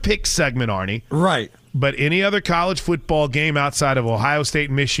implode your pick segment, Arnie. Right. But any other college football game outside of Ohio State,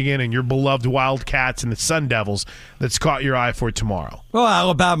 Michigan, and your beloved Wildcats and the Sun Devils that's caught your eye for tomorrow? Well,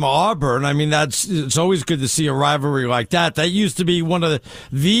 Alabama, Auburn. I mean, it's always good to see a rivalry like that. That used to be one of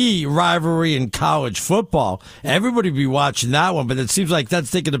the rivalry in college football. Everybody would be watching that one, but it seems like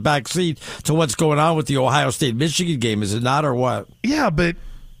that's taking a back seat to what's going on with the Ohio State-Michigan game. Is it not, or what? Yeah, but,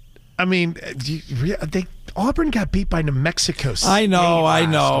 I mean, Auburn got beat by New Mexico State. I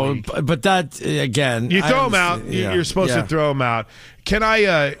know. But that, again. You throw them out. Yeah, you're supposed to throw them out. Can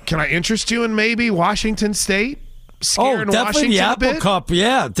I interest you in maybe Washington State? Definitely Washington the Apple Cup.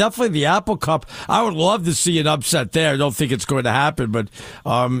 Yeah, definitely the Apple Cup. I would love to see an upset there. I don't think it's going to happen, but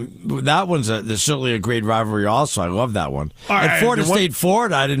that one's certainly a great rivalry also. I love that one. And Florida State,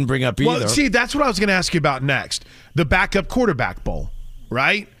 Florida, I didn't bring up either. Well, see, that's what I was going to ask you about next. The backup quarterback bowl,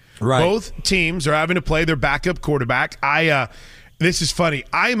 right? Right. Both teams are having to play their backup quarterback. This is funny.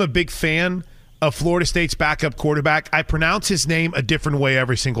 I am a big fan of Florida State's backup quarterback. I pronounce his name a different way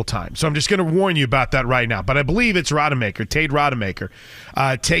every single time. So I'm just going to warn you about that right now. But I believe it's Rodemaker. Tate Rodemaker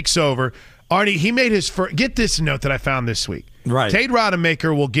takes over. Arnie, he made his first – get this note that I found this week. Right. Tate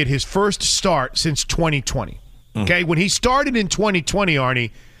Rodemaker will get his first start since 2020. Okay? When he started in 2020, Arnie,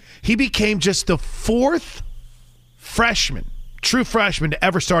 he became just the fourth true freshman to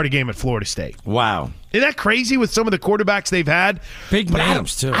ever start a game at Florida State. Wow. Isn't that crazy with some of the quarterbacks they've had? Big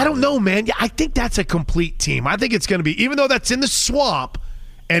names, too. I don't know, man. I think that's a complete team. I think it's going to be, even though that's in the swamp,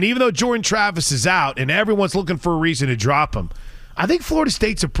 and even though Jordan Travis is out and everyone's looking for a reason to drop him, I think Florida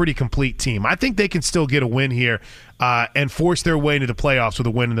State's a pretty complete team. I think they can still get a win here and force their way into the playoffs with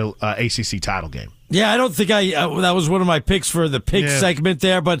a win in the ACC title game. Yeah, I don't think that was one of my picks for the pick segment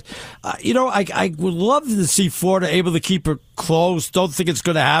there, but I would love to see Florida able to keep it close. Don't think it's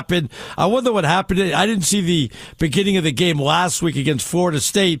going to happen. I wonder what happened. I didn't see the beginning of the game last week against Florida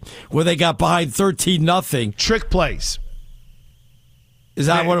State where they got behind 13-0. Trick plays. Is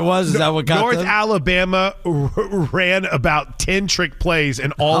that what it was? Is that what got North them? Alabama ran about 10 trick plays,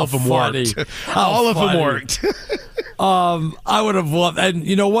 and all of them worked. All of them worked. I would have loved, and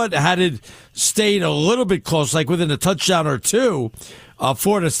you know what? Had it stayed a little bit close, like within a touchdown or two,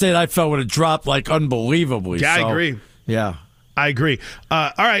 Florida State, I felt would have dropped like unbelievably. Yeah, I agree. Yeah. I agree.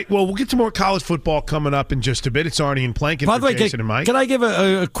 All right, well, we'll get to more college football coming up in just a bit. It's Arnie and Plankin for Jason and Mike. Can I give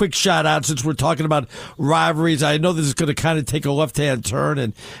a quick shout-out since we're talking about rivalries? I know this is going to kind of take a left-hand turn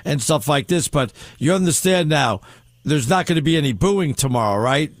and stuff like this, but you understand now there's not going to be any booing tomorrow,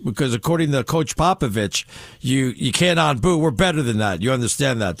 right? Because according to Coach Popovich, you can't on-boo. We're better than that. You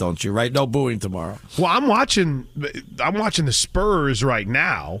understand that, don't you, right? No booing tomorrow. Well, I'm watching the Spurs right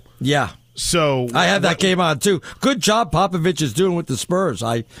now. Yeah. So I had that game on too. Good job Popovich is doing with the Spurs.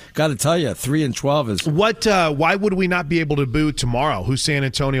 I got to tell you, 3-12 is what. Why would we not be able to boo tomorrow? Who San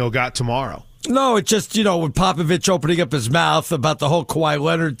Antonio got tomorrow? No, it's just, with Popovich opening up his mouth about the whole Kawhi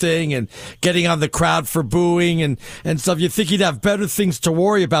Leonard thing and getting on the crowd for booing and stuff. You think he'd have better things to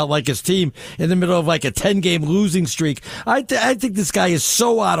worry about, like his team in the middle of like a 10-game losing streak. I think this guy is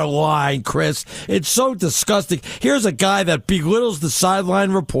so out of line, Chris. It's so disgusting. Here's a guy that belittles the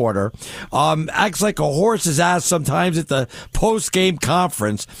sideline reporter, acts like a horse's ass sometimes at the post-game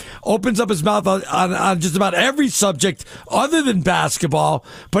conference, opens up his mouth on just about every subject other than basketball,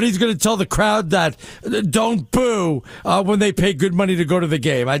 but he's going to tell the crowd that don't boo when they pay good money to go to the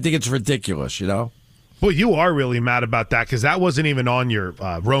game. I think it's ridiculous, Well, you are really mad about that because that wasn't even on your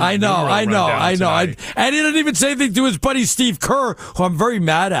Roman. I know. And he didn't even say anything to his buddy Steve Kerr, who I'm very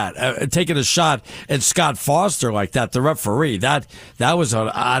mad at, taking a shot at Scott Foster like that, the referee. That was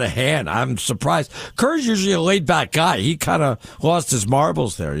out of hand. I'm surprised. Kerr's usually a laid-back guy. He kind of lost his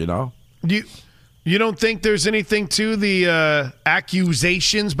marbles there, You don't think there's anything to the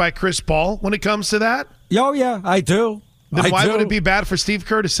accusations by Chris Paul when it comes to that? Oh, yeah, I do. Then why would it be bad for Steve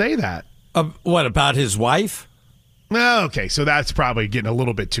Kerr to say that? What, about his wife? Oh, okay, so that's probably getting a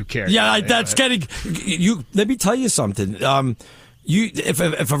little bit too carried. Yeah, that's getting you. Let me tell you something.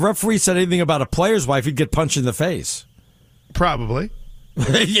 If a referee said anything about a player's wife, he'd get punched in the face. Probably.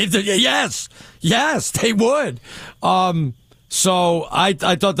 Yes, they would. So I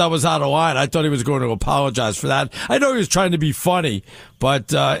thought that was out of line. I thought he was going to apologize for that. I know he was trying to be funny,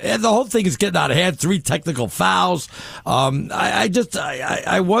 but and the whole thing is getting out of hand. 3 technical fouls.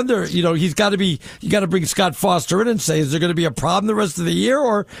 I wonder. You got to bring Scott Foster in and say, is there going to be a problem the rest of the year,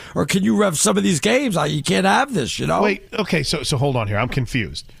 or can you rev some of these games? You can't have this. Wait. Okay. So hold on here. I'm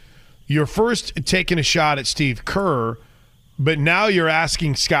confused. You're first taking a shot at Steve Kerr. But now you're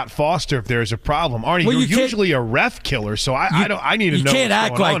asking Scott Foster if there's a problem. Arnie, you're usually a ref killer, so I need to know. You can't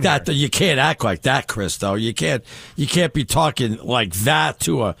act like that. Here. You can't act like that, Chris. Though you can't be talking like that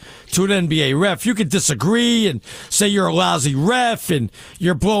to an NBA ref. You can disagree and say you're a lousy ref and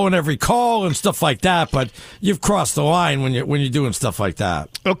you're blowing every call and stuff like that. But you've crossed the line when you're doing stuff like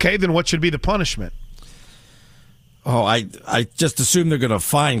that. Okay, then what should be the punishment? Oh, I just assume they're going to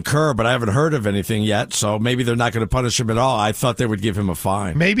fine Kerr, but I haven't heard of anything yet, so maybe they're not going to punish him at all. I thought they would give him a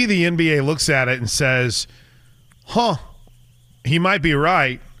fine. Maybe the NBA looks at it and says, he might be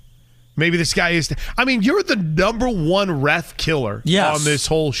right. Maybe this guy is. I mean, you're the number one ref killer on this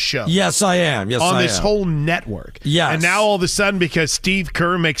whole show. Yes, I am. On this whole network. Yes. And now all of a sudden, because Steve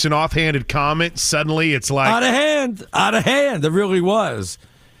Kerr makes an offhanded comment, suddenly it's like. Out of hand. It really was.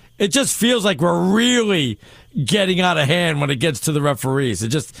 It just feels like we're really getting out of hand when it gets to the referees.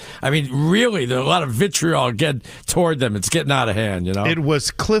 Really, there's a lot of vitriol toward them. It's getting out of hand, It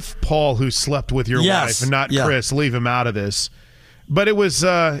was Cliff Paul who slept with your wife and not Chris. Leave him out of this. But it was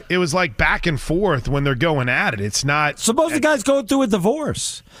like back and forth when they're going at it. It's not. Suppose the guy's going through a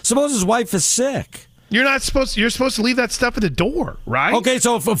divorce. Suppose his wife is sick. You're supposed to leave that stuff at the door, right? Okay,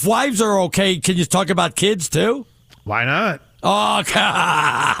 so if wives are okay, can you talk about kids too? Why not? Oh,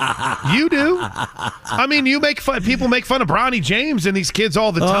 God. You do. I mean, people make fun of Bronny James and these kids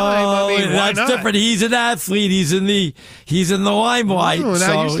all the time. Oh, why not? Different. He's an athlete. He's in the limelight.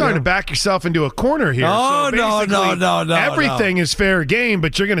 Now you're starting to back yourself into a corner here. Oh, no. Everything is fair game,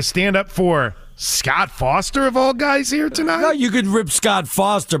 but you're going to stand up for Scott Foster of all guys here tonight? No, you could rip Scott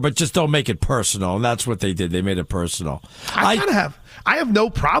Foster, but just don't make it personal. And that's what they did. They made it personal. I have no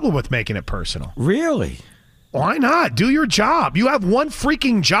problem with making it personal. Really? Why not? Do your job. You have one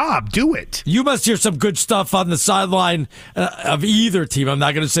freaking job. Do it. You must hear some good stuff on the sideline of either team. I'm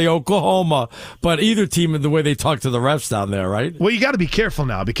not going to say Oklahoma, but either team and the way they talk to the refs down there, right? Well, you got to be careful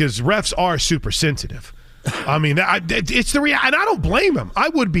now because refs are super sensitive. I mean, it's the reality. And I don't blame them. I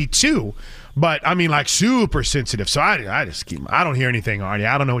would be too. But, I mean, like, super sensitive. So I just keep – I don't hear anything, Arnie.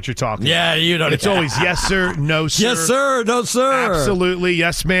 I don't know what you're talking about. Yeah, you don't. It's always yes, sir, no, sir. Yes, sir, no, sir. Absolutely.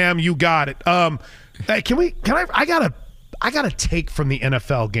 Yes, ma'am. You got it. Hey, I got a take from the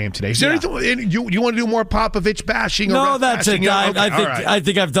NFL game today. Is there anything you want to do more Popovich bashing? No, that's it. I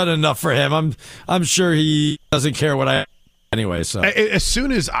think I've done enough for him. I'm sure he doesn't care what I anyway. So as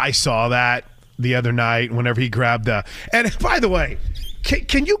soon as I saw that the other night, whenever he grabbed and by the way,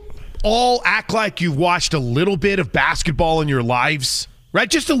 can you all act like you've watched a little bit of basketball in your lives, right?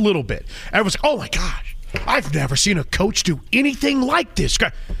 Just a little bit. Everyone's like, oh my gosh, I've never seen a coach do anything like this.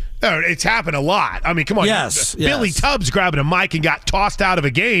 It's happened a lot. I mean, come on. Yes. Billy Tubbs grabbing a mic and got tossed out of a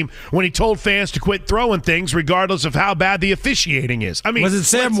game when he told fans to quit throwing things regardless of how bad the officiating is. I mean, was it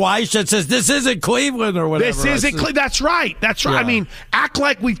Sam Weiss that says this isn't Cleveland or whatever? This isn't Cleveland. That's right. Yeah. I mean, act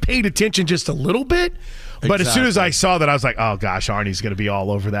like we've paid attention just a little bit. But as soon as I saw that, I was like, oh, gosh, Arnie's going to be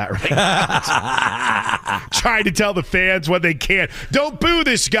all over that right now. Trying to tell the fans what they can. Don't boo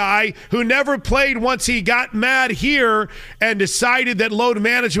this guy who never played once he got mad here and decided that load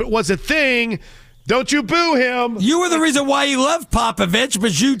management was a thing. Don't you boo him. You were the reason why he left Popovich,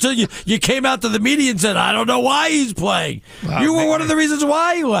 but you came out to the media and said, I don't know why he's playing. You were one of the reasons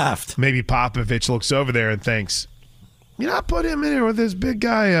why he left. Maybe Popovich looks over there and thinks, I put him in here with this big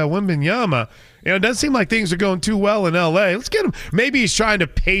guy, Wembanyama. It doesn't seem like things are going too well in L.A. Let's get him. Maybe he's trying to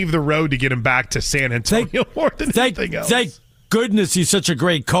pave the road to get him back to San Antonio more than anything else. Thank goodness he's such a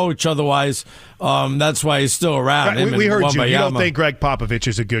great coach. Otherwise, that's why he's still around. Right, we heard you. You don't think Greg Popovich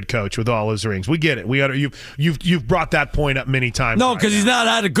is a good coach with all his rings. We get it. You've brought that point up many times. No, because he's not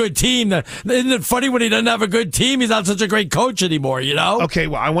had a good team. Isn't it funny when he doesn't have a good team? He's not such a great coach anymore, Okay,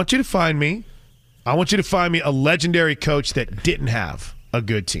 well, I want you to find me a legendary coach that didn't have a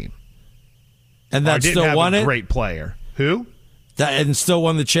good team. And that still won it? A great player. Who? And still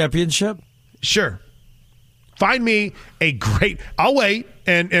won the championship? Sure. Find me a great – I'll wait,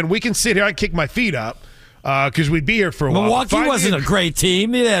 and we can sit here and kick my feet up because we'd be here for a while. Milwaukee wasn't a great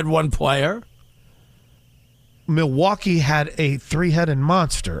team. They had one player. Milwaukee had a three-headed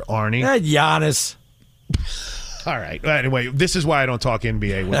monster, Arnie. They had Giannis. All right. Anyway, this is why I don't talk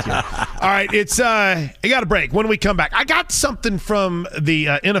NBA with you. All right. I got a break. When we come back, I got something from the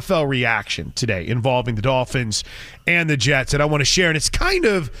NFL reaction today involving the Dolphins and the Jets that I want to share. And it's kind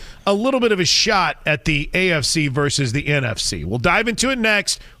of a little bit of a shot at the AFC versus the NFC. We'll dive into it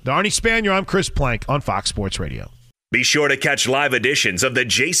next. With Arnie Spanier, I'm Chris Plank on Fox Sports Radio. Be sure to catch live editions of The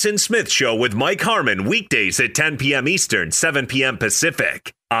Jason Smith Show with Mike Harmon weekdays at 10 p.m. Eastern, 7 p.m.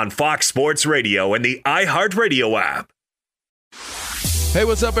 Pacific on Fox Sports Radio and the iHeartRadio app. Hey,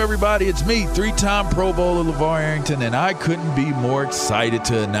 what's up, everybody? It's me, three-time Pro Bowler LeVar Arrington, and I couldn't be more excited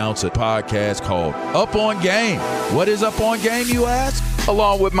to announce a podcast called Up On Game. What is Up On Game, you ask?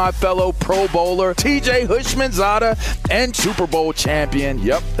 Along with my fellow Pro Bowler, TJ Houshmandzadeh, and Super Bowl champion,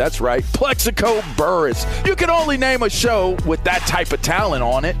 yep, that's right, Plexico Burress. You can only name a show with that type of talent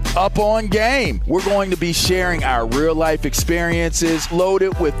on it. Up On Game. We're going to be sharing our real-life experiences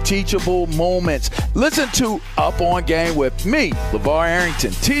loaded with teachable moments. Listen to Up On Game with me, LeVar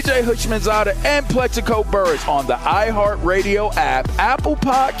Arrington, TJ Houshmandzadeh, and Plexico Burress on the iHeartRadio app, Apple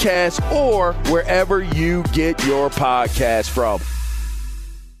Podcasts, or wherever you get your podcasts from.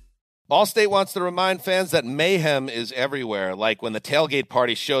 Allstate wants to remind fans that mayhem is everywhere, like when the tailgate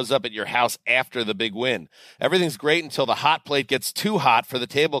party shows up at your house after the big win. Everything's great until the hot plate gets too hot for the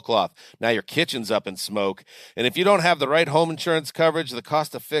tablecloth. Now your kitchen's up in smoke. And if you don't have the right home insurance coverage, the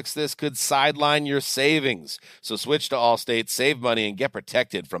cost to fix this could sideline your savings. So switch to Allstate, save money, and get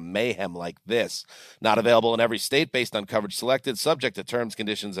protected from mayhem like this. Not available in every state based on coverage selected, subject to terms,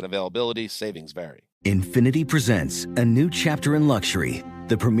 conditions, and availability. Savings vary. Infiniti presents a new chapter in luxury,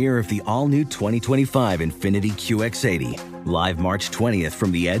 the premiere of the all-new 2025 Infiniti QX80, live March 20th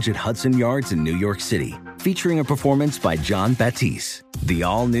from the Edge at Hudson Yards in New York City, featuring a performance by John Batiste. The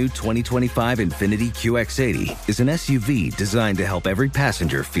all-new 2025 Infiniti QX80 is an SUV designed to help every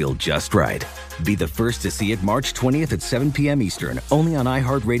passenger feel just right. Be the first to see it March 20th at 7 p.m. Eastern, only on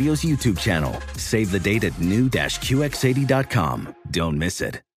iHeartRadio's YouTube channel. Save the date at new-QX80.com. Don't miss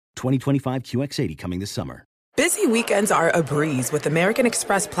it. 2025 QX80 coming this summer. Busy weekends are a breeze with American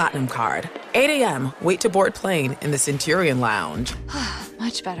Express Platinum Card. 8 a.m., wait to board plane in the Centurion Lounge.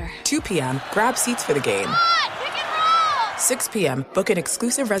 Much better. 2 p.m., grab seats for the game. 6 p.m., book an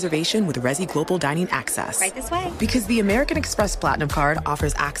exclusive reservation with Resy Global Dining Access. Right this way. Because the American Express Platinum Card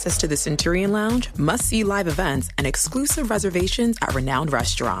offers access to the Centurion Lounge, must-see live events, and exclusive reservations at renowned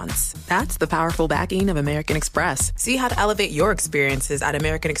restaurants. That's the powerful backing of American Express. See how to elevate your experiences at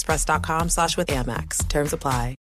americanexpress.com/withAmex. Terms apply.